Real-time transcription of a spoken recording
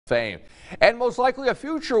Fame. And most likely a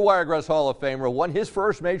future Wiregrass Hall of Famer won his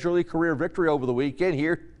first Major League career victory over the weekend.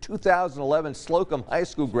 Here, 2011 Slocum High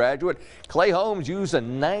School graduate Clay Holmes used a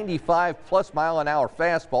 95+ mile-an-hour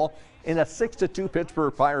fastball in a 6-2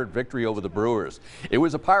 Pittsburgh Pirate victory over the Brewers. It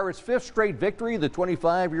was the Pirates' 5th straight victory. The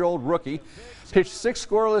 25-year-old rookie pitched 6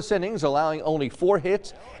 scoreless innings, allowing only 4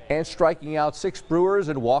 hits and striking out 6 Brewers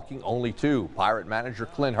and walking only 2. Pirate manager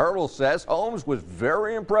Clint Hurdle says Holmes was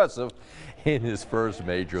very impressive in his first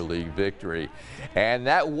Major League victory. And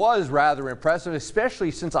that was rather impressive, especially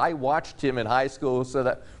since I watched him in high school. So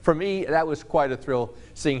that, for me, that was quite a thrill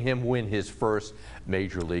seeing him win his first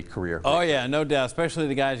Major League career victory. Oh, yeah, no doubt, especially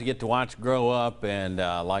the guys you get to watch grow up and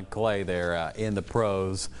like Clay there in the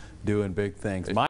pros doing big things.